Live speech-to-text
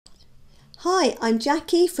Hi, I'm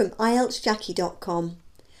Jacky from IELTSJacky.com.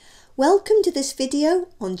 Welcome to this video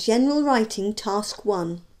on General Writing Task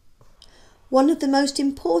 1. One of the most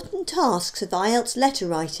important tasks of IELTS letter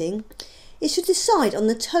writing is to decide on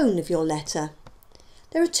the tone of your letter.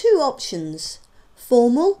 There are two options,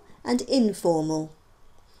 formal and informal.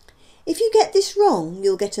 If you get this wrong,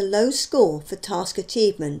 you'll get a low score for task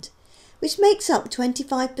achievement, which makes up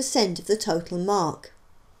 25% of the total mark.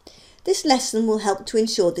 This lesson will help to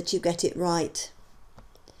ensure that you get it right.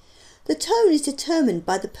 The tone is determined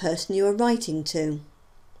by the person you are writing to.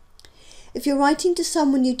 If you're writing to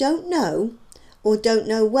someone you don't know or don't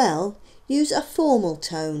know well, use a formal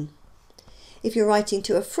tone. If you're writing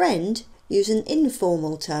to a friend, use an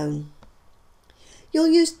informal tone. You'll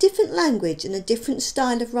use different language and a different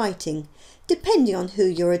style of writing depending on who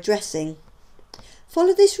you're addressing.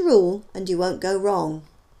 Follow this rule and you won't go wrong.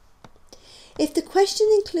 If the question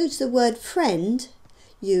includes the word friend,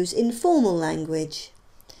 use informal language.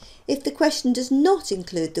 If the question does not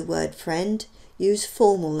include the word friend, use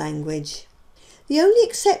formal language. The only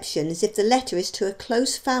exception is if the letter is to a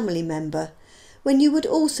close family member, when you would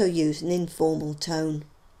also use an informal tone.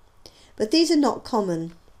 But these are not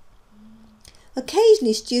common.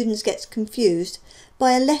 Occasionally students get confused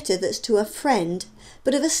by a letter that's to a friend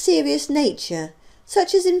but of a serious nature,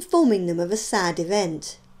 such as informing them of a sad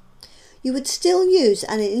event. You would still use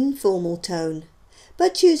an informal tone,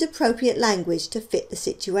 but choose appropriate language to fit the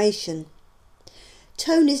situation.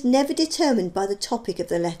 Tone is never determined by the topic of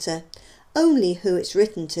the letter, only who it's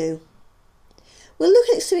written to. We'll look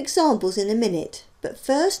at some examples in a minute, but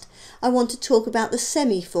first I want to talk about the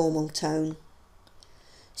semi-formal tone.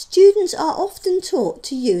 Students are often taught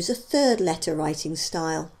to use a third letter writing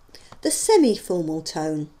style, the semi-formal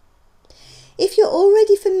tone. If you're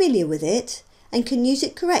already familiar with it, and can use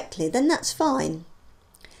it correctly, then that's fine.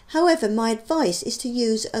 However, my advice is to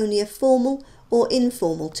use only a formal or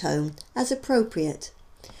informal tone as appropriate.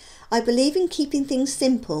 I believe in keeping things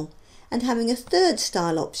simple, and having a third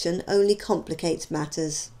style option only complicates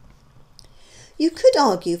matters. You could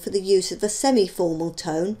argue for the use of a semi-formal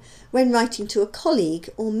tone when writing to a colleague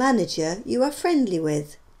or manager you are friendly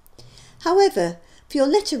with. However, for your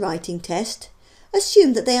letter writing test,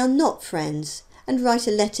 assume that they are not friends and write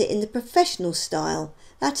a letter in the professional style,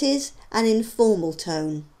 that is, an informal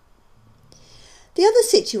tone. The other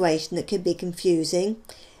situation that can be confusing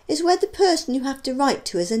is where the person you have to write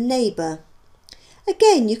to is a neighbour.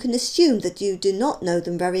 Again, you can assume that you do not know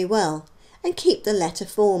them very well and keep the letter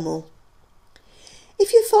formal.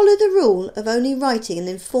 If you follow the rule of only writing an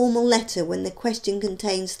informal letter when the question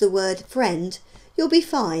contains the word friend, you'll be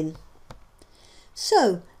fine.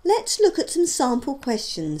 So, let's look at some sample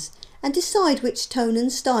questions and decide which tone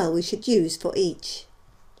and style we should use for each.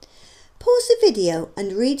 Pause the video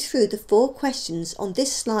and read through the 4 questions on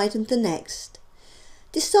this slide and the next.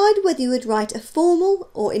 Decide whether you would write a formal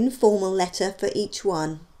or informal letter for each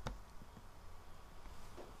one.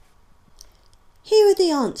 Here are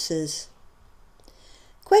the answers.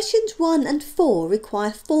 Questions 1 and 4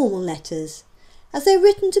 require formal letters, as they're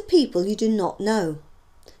written to people you do not know,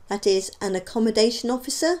 that is, an accommodation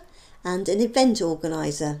officer and an event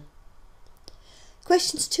organiser.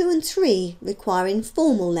 Questions 2 and 3 require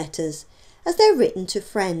informal letters, as they're written to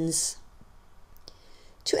friends.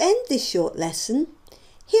 To end this short lesson,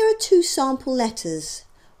 here are 2 sample letters,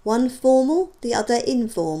 one formal, the other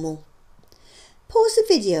informal. Pause the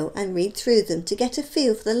video and read through them to get a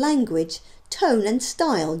feel for the language, tone and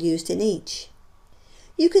style used in each.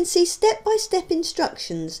 You can see step-by-step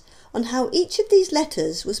instructions on how each of these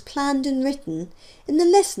letters was planned and written in the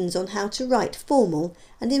lessons on how to write formal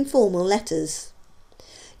and informal letters.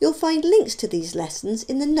 You'll find links to these lessons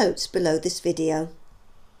in the notes below this video.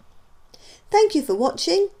 Thank you for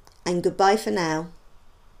watching and goodbye for now.